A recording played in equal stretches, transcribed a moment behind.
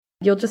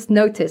you'll just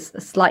notice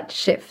a slight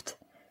shift.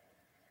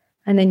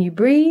 And then you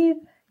breathe,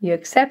 you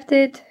accept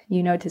it,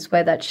 you notice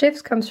where that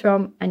shift comes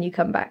from, and you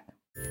come back.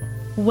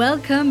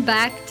 Welcome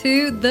back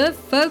to the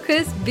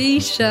Focus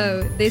Bee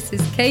Show. This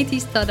is Katie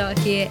Stoddart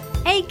here,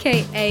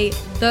 aka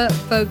The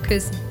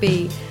Focus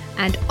Bee.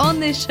 And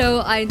on this show,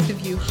 I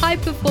interview high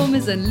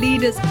performers and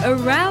leaders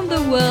around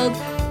the world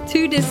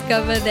to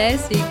discover their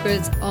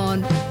secrets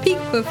on peak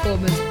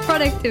performance,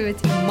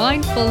 productivity,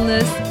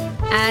 mindfulness,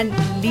 and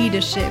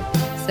leadership.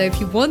 So if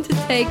you want to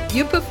take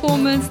your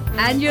performance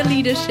and your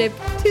leadership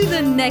to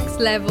the next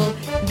level,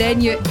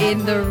 then you're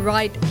in the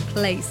right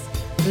place.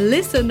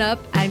 Listen up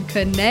and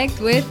connect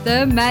with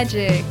the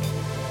magic.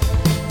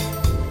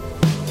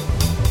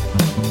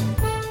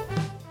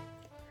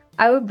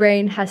 Our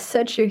brain has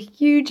such a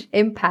huge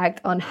impact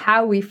on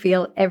how we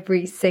feel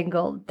every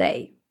single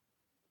day.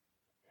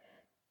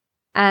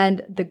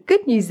 And the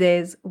good news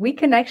is we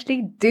can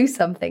actually do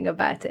something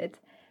about it.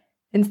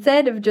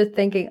 Instead of just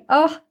thinking,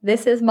 oh,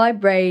 this is my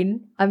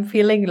brain, I'm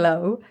feeling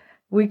low,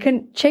 we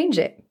can change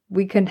it.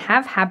 We can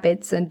have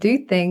habits and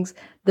do things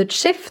that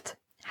shift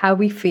how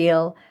we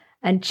feel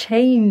and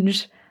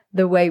change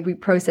the way we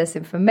process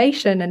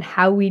information and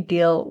how we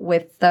deal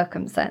with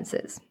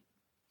circumstances.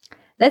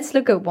 Let's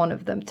look at one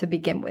of them to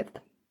begin with.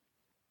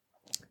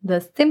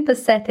 The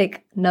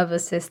sympathetic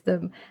nervous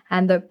system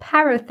and the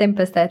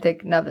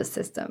parasympathetic nervous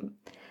system.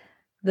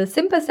 The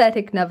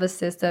sympathetic nervous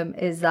system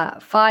is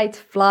that fight,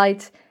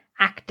 flight,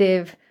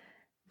 active,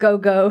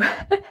 go-go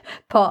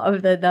part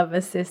of the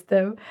nervous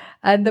system.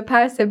 And the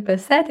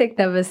parasympathetic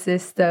nervous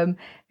system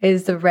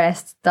is the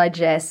rest,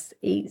 digest,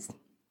 ease.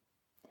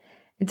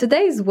 In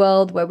today's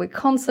world where we're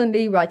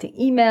constantly writing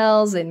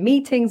emails and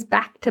meetings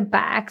back to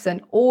backs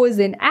and always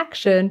in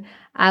action,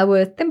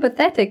 our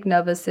sympathetic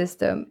nervous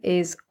system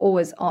is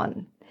always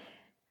on.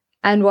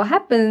 And what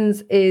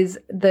happens is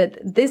that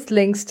this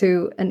links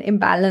to an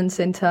imbalance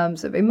in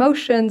terms of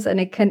emotions, and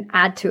it can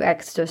add to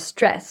extra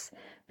stress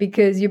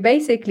because you're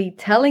basically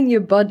telling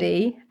your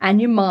body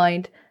and your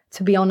mind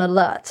to be on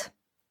alert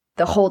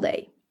the whole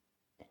day.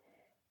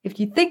 If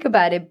you think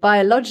about it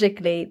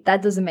biologically,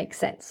 that doesn't make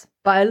sense.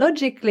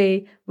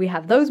 Biologically, we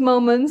have those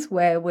moments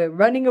where we're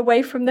running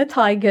away from the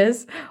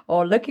tigers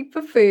or looking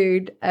for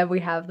food, and we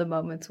have the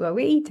moments where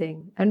we're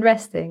eating and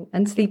resting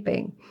and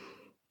sleeping.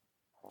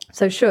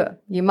 So sure,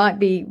 you might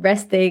be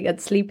resting and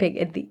sleeping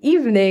in the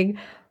evening,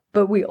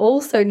 but we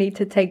also need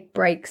to take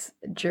breaks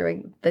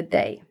during the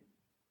day.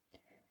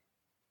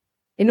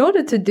 In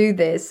order to do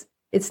this,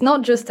 it's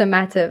not just a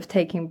matter of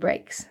taking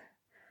breaks.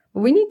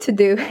 What we need to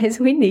do is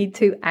we need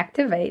to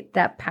activate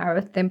that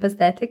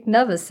parasympathetic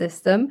nervous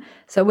system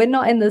so we're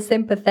not in the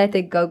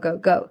sympathetic go, go,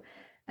 go.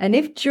 And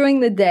if during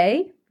the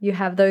day you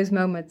have those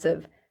moments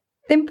of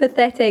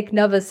sympathetic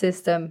nervous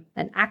system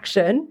and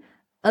action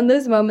and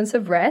those moments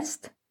of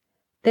rest,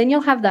 then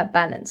you'll have that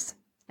balance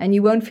and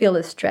you won't feel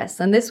as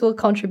stressed. And this will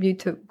contribute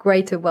to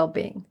greater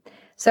well-being.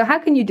 So how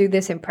can you do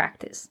this in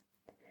practice?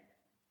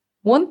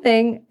 One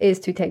thing is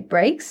to take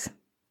breaks.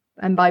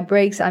 And by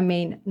breaks, I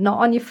mean not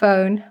on your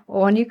phone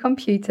or on your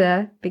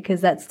computer,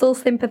 because that's still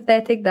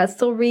sympathetic, that's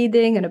still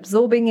reading and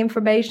absorbing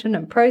information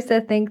and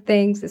processing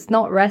things. It's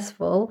not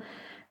restful.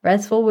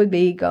 Restful would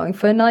be going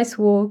for a nice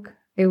walk.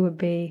 It would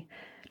be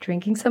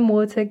drinking some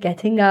water,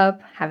 getting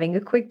up, having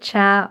a quick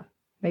chat,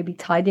 maybe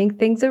tidying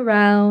things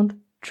around,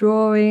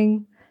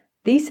 drawing.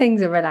 These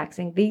things are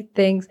relaxing. These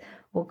things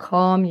will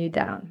calm you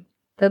down.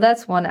 So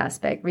that's one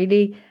aspect,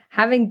 really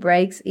having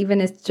breaks,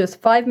 even if it's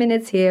just 5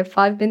 minutes here,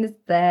 5 minutes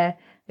there,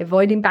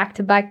 avoiding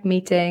back-to-back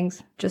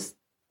meetings, just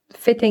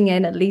fitting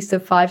in at least a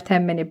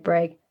 5-10 minute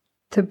break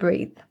to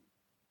breathe.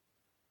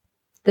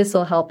 This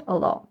will help a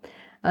lot.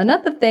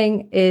 Another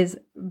thing is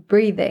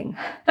breathing.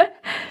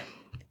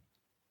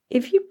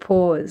 If you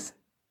pause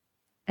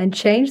and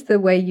change the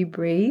way you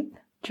breathe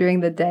during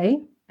the day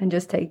and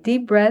just take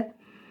deep breath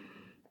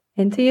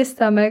into your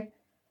stomach,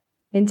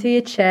 into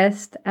your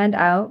chest and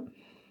out,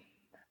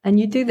 and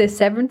you do this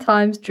 7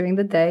 times during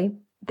the day,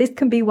 this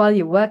can be while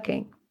you're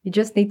working. You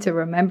just need to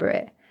remember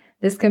it.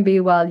 This can be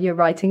while you're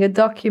writing a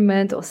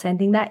document or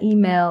sending that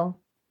email.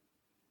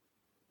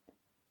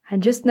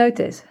 And just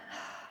notice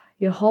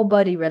your whole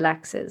body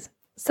relaxes.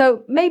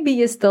 So maybe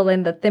you're still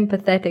in the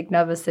sympathetic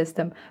nervous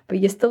system, but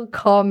you're still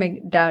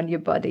calming down your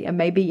body and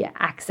maybe you're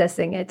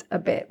accessing it a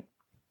bit.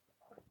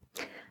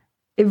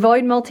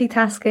 Avoid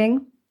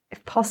multitasking.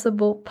 If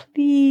possible,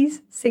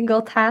 please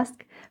single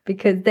task,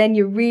 because then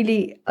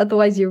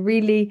otherwise you're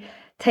really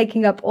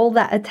taking up all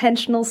that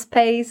attentional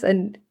space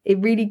and it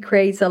really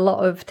creates a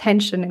lot of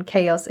tension and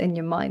chaos in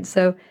your mind.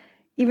 So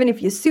even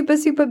if you're super,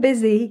 super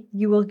busy,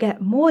 you will get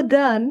more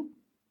done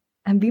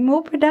and be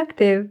more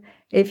productive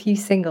if you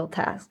single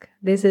task.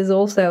 This is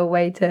also a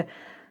way to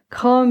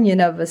calm your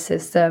nervous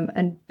system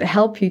and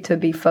help you to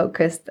be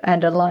focused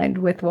and aligned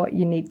with what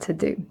you need to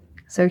do.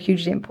 So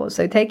hugely important.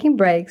 So taking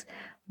breaks,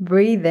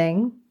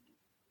 breathing,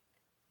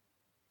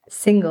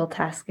 single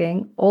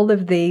tasking, all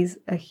of these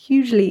are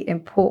hugely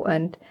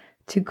important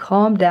to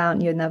calm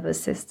down your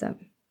nervous system.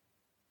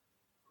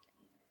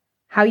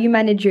 How you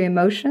manage your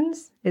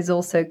emotions is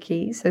also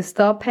key. So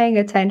start paying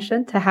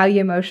attention to how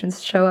your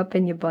emotions show up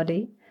in your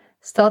body.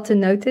 Start to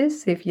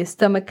notice if your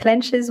stomach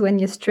clenches when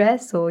you're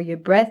stressed, or your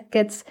breath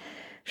gets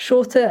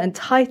shorter and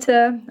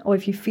tighter, or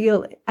if you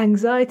feel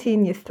anxiety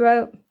in your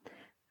throat.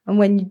 And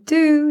when you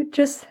do,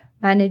 just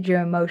manage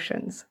your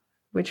emotions,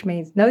 which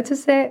means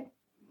notice it,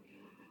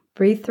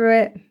 breathe through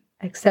it,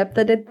 accept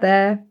that it's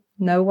there,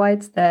 know why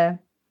it's there.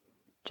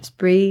 Just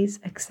breathe,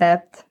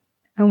 accept,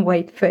 and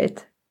wait for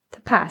it to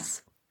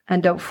pass.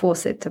 And don't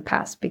force it to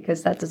pass,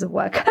 because that doesn't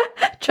work.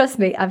 Trust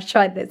me, I've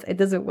tried this. It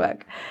doesn't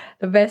work.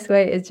 The best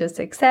way is just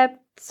accept,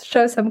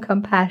 show some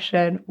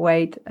compassion,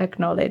 wait,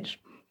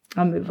 acknowledge,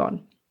 and move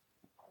on.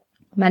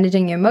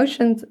 Managing your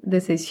emotions,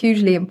 this is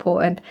hugely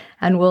important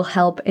and will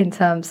help in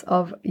terms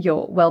of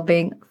your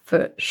well-being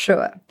for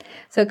sure.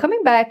 So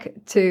coming back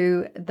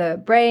to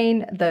the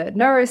brain, the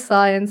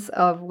neuroscience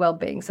of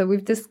well-being. So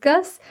we've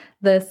discussed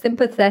the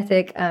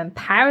sympathetic and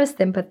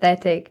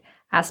parasympathetic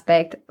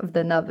aspect of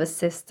the nervous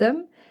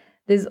system.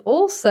 There's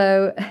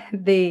also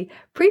the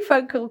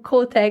prefrontal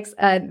cortex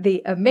and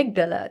the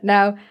amygdala.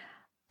 Now,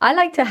 I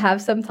like to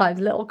have sometimes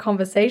little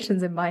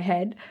conversations in my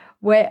head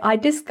where I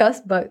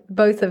discuss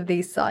both of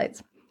these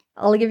sides.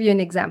 I'll give you an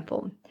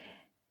example.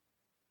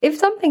 If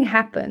something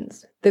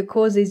happens that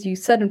causes you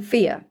sudden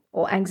fear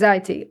or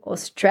anxiety or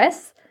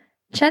stress,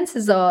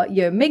 chances are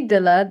your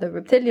amygdala, the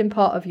reptilian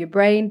part of your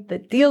brain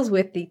that deals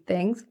with these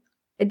things,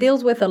 it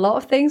deals with a lot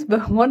of things,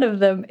 but one of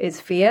them is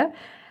fear.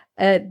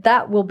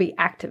 That will be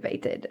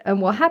activated.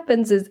 And what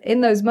happens is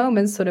in those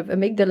moments, sort of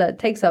amygdala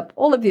takes up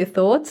all of your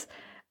thoughts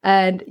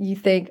and you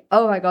think,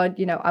 oh my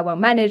God, I won't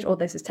manage, or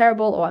this is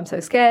terrible, or I'm so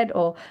scared,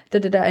 or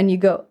da-da-da, and you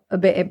go a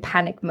bit in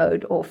panic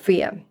mode or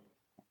fear.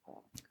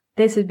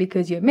 This is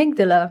because your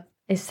amygdala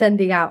is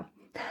sending out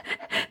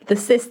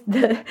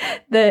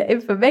the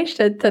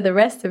information to the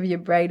rest of your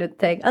brain and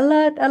saying,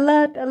 alert,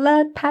 alert,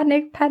 alert,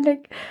 panic,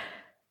 panic.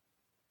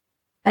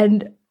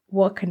 And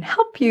what can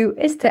help you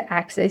is to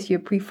access your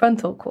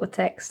prefrontal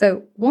cortex.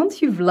 So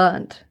once you've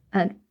learned,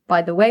 and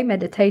by the way,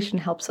 meditation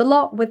helps a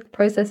lot with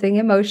processing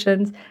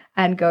emotions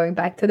and going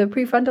back to the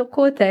prefrontal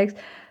cortex,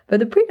 but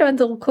the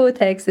prefrontal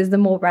cortex is the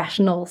more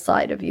rational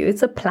side of you.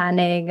 It's a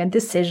planning and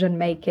decision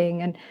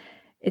making, and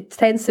it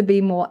tends to be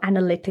more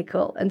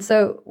analytical. And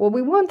so what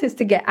we want is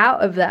to get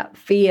out of that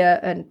fear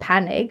and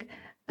panic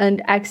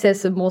and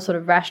access a more sort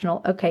of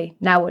rational, okay,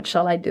 now what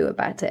shall I do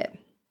about it?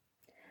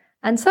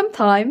 And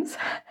sometimes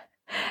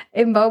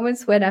in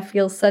moments when I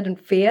feel sudden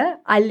fear,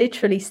 I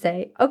literally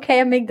say,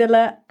 okay,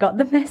 amygdala, got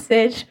the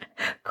message,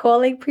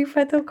 calling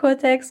prefrontal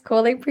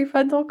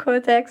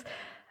cortex.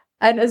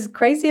 And as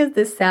crazy as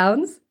this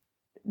sounds,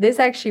 this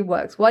actually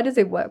works. Why does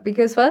it work?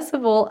 Because first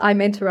of all, I'm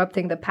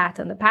interrupting the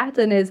pattern. The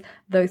pattern is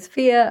those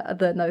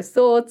those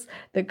thoughts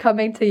that come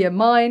into your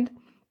mind.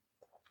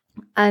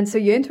 And so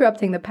you're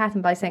interrupting the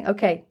pattern by saying,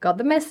 okay, got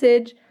the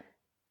message,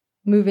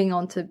 moving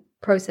on to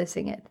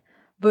processing it.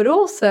 But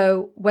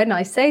also, when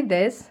I say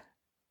this,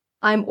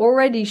 I'm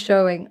already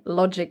showing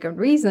logic and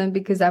reason,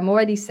 because I'm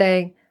already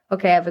saying,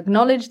 okay, I've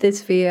acknowledged this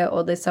fear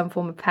or there's some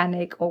form of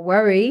panic or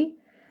worry.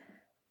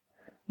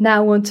 Now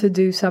I want to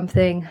do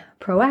something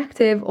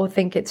proactive or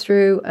think it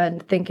through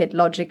and think it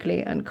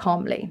logically and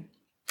calmly.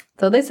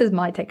 So this is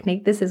my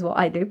technique. This is what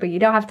I do, but you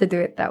don't have to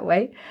do it that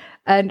way.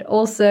 And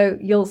also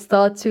you'll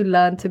start to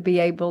learn to be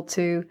able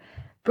to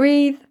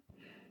breathe,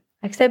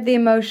 accept the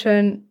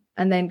emotion,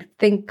 and then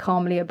think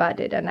calmly about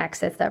it and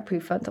access that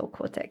prefrontal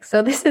cortex.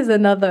 So this is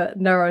another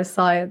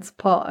neuroscience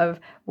part of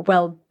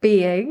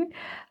well-being.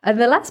 And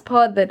the last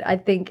part that I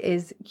think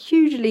is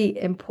hugely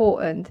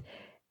important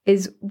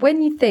is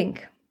when you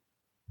think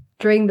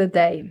during the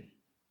day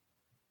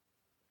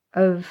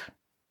of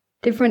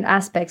different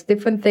aspects,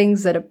 different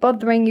things that are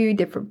bothering you,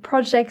 different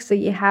projects that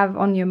you have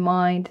on your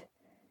mind,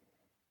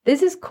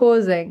 this is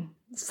causing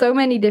so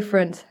many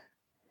different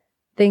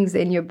things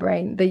in your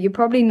brain that you're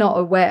probably not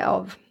aware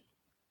of.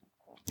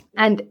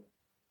 And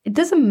it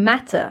doesn't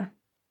matter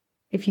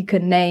if you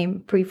can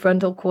name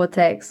prefrontal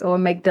cortex or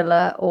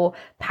amygdala or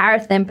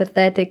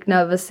parasympathetic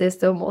nervous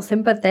system or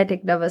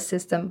sympathetic nervous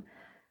system.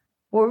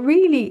 What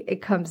really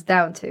it comes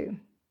down to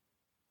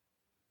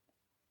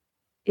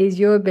is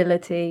your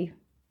ability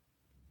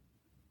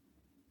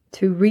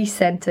to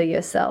recenter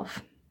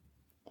yourself.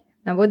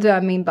 Now, what do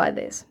I mean by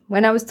this?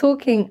 When I was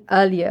talking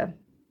earlier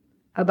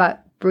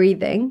about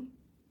breathing,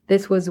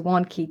 this was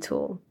one key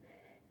tool.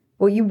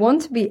 What you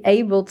want to be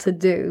able to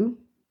do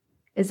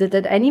is that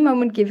at any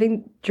moment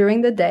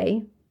during the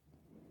day,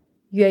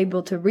 you're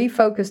able to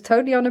refocus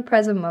totally on the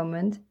present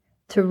moment,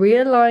 to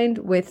realign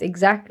with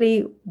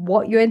exactly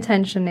what your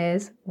intention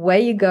is, where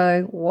you're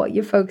going, what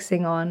you're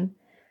focusing on,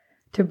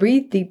 to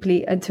breathe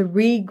deeply and to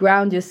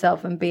re-ground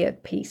yourself and be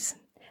at peace.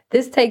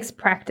 This takes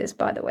practice,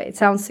 by the way. It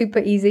sounds super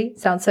easy.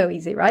 Sounds so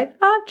easy, right?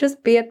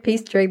 Just be at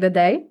peace during the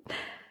day.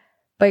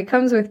 But it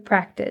comes with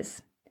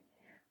practice.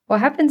 What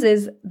happens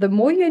is the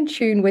more you're in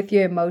tune with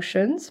your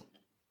emotions,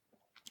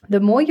 the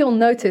more you'll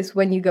notice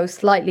when you go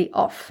slightly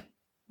off,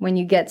 when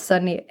you get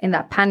suddenly in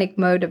that panic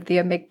mode of the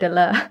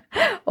amygdala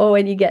or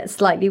when you get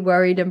slightly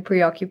worried and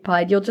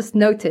preoccupied, you'll just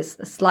notice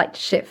a slight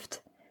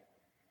shift.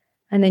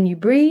 And then you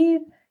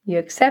breathe, you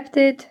accept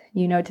it,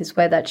 you notice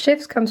where that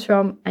shift comes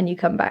from, and you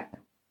come back.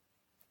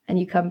 And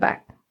you come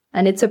back.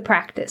 And it's a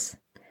practice.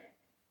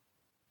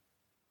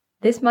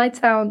 This might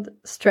sound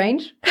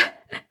strange,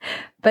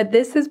 but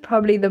this is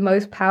probably the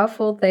most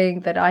powerful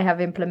thing that I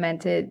have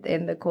implemented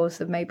in the course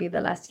of maybe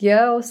the last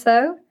year or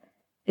so.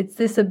 It's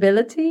this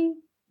ability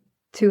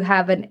to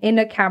have an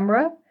inner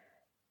camera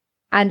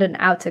and an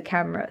outer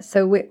camera.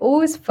 So we're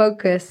always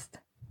focused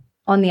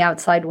on the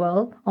outside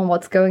world, on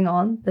what's going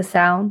on, the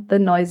sound, the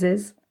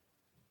noises,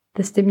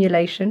 the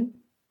stimulation,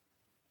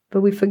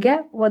 but we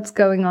forget what's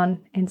going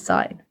on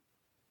inside.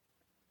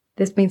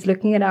 This means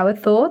looking at our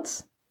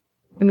thoughts.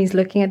 It means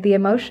looking at the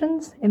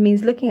emotions. It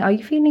means looking, are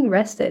you feeling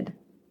rested?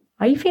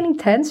 Are you feeling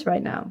tense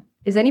right now?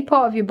 Is any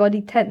part of your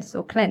body tense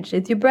or clenched?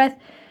 Is your breath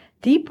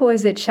deep or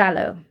is it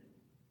shallow?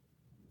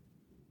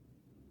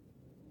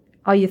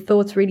 Are your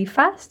thoughts really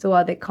fast or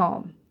are they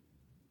calm?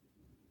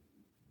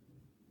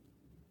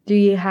 Do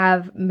you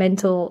have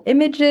mental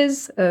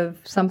images of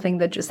something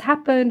that just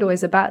happened or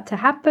is about to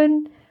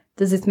happen?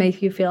 Does this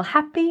make you feel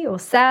happy or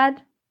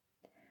sad?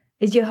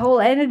 Is your whole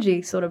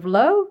energy sort of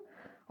low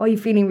or are you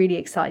feeling really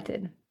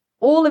excited?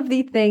 All of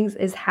these things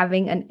is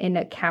having an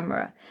inner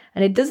camera.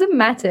 And it doesn't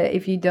matter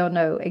if you don't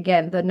know,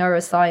 again, the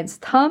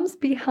neuroscience terms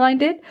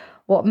behind it.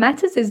 What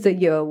matters is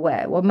that you're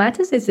aware. What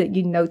matters is that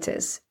you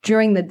notice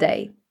during the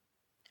day.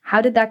 How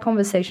did that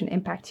conversation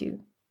impact you?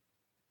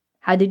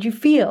 How did you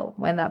feel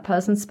when that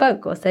person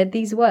spoke or said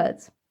these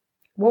words?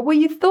 What were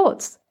your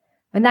thoughts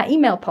when that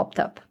email popped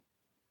up?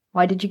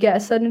 Why did you get a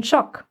sudden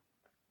shock?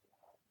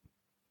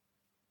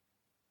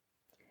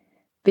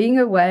 Being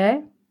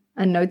aware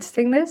and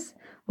noticing this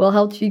will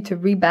help you to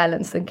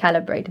rebalance and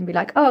calibrate and be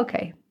like, oh,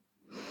 okay,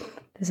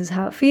 this is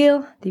how I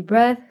feel. Deep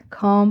breath,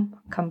 calm,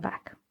 come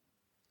back.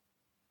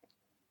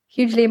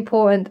 Hugely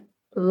important.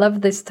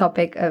 Love this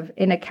topic of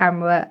inner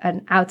camera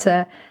and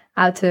outer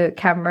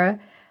camera.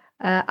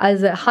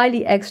 As a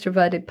highly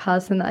extroverted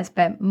person, I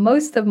spent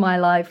most of my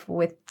life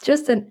with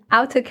just an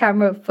outer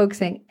camera,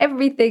 focusing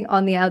everything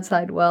on the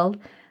outside world.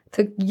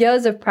 Took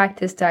years of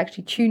practice to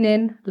actually tune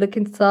in, look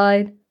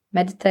inside,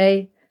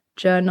 meditate,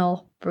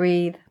 journal,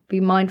 breathe, be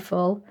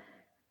mindful.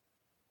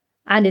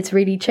 And it's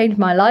really changed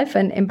my life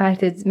and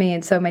impacted me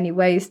in so many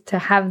ways to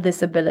have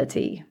this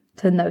ability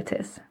to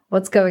notice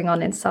what's going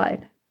on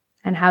inside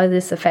and how is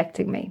this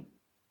affecting me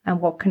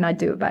and what can I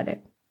do about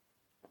it.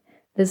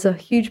 There's a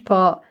huge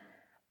part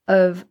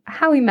of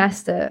how we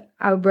master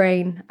our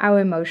brain, our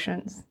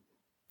emotions.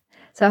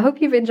 So I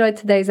hope you've enjoyed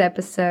today's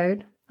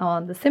episode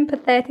on the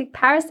sympathetic,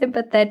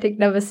 parasympathetic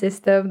nervous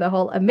system, the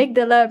whole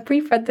amygdala,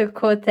 prefrontal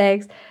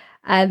cortex,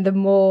 and the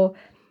more,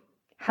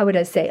 how would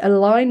I say,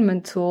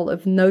 alignment tool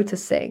of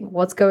noticing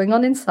what's going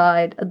on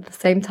inside at the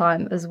same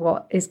time as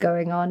what is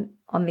going on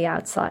the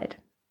outside.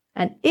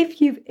 And if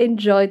you've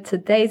enjoyed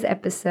today's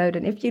episode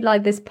and if you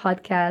like this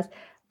podcast,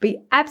 be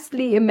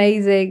absolutely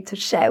amazing to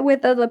share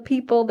with other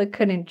people that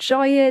can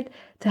enjoy it,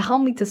 to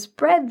help me to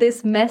spread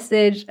this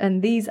message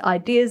and these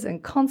ideas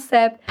and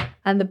concepts.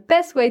 And the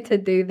best way to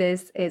do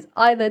this is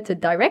either to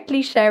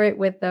directly share it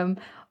with them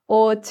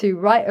or to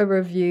write a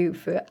review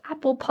for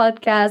Apple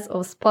Podcasts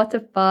or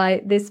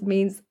Spotify. This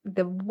means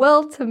the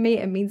world to me.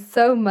 It means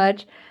so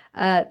much.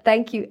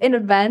 Thank you in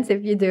advance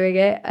if you're doing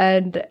it,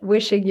 and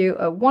wishing you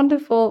a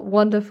wonderful,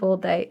 wonderful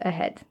day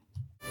ahead.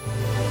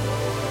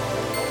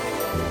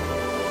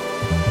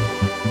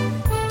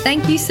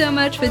 Thank you so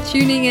much for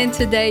tuning in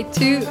today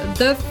to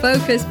the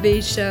Focus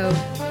Bee Show.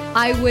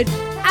 I would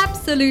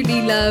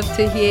absolutely love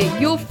to hear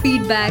your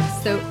feedback,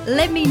 so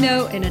let me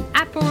know in an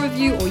Apple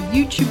review or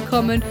YouTube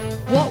comment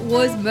what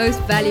was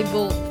most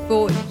valuable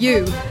for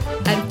you.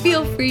 And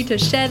feel free to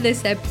share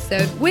this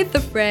episode with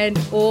a friend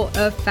or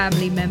a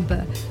family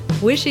member.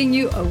 Wishing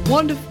you a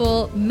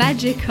wonderful,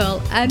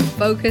 magical, and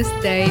focused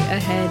day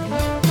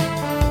ahead.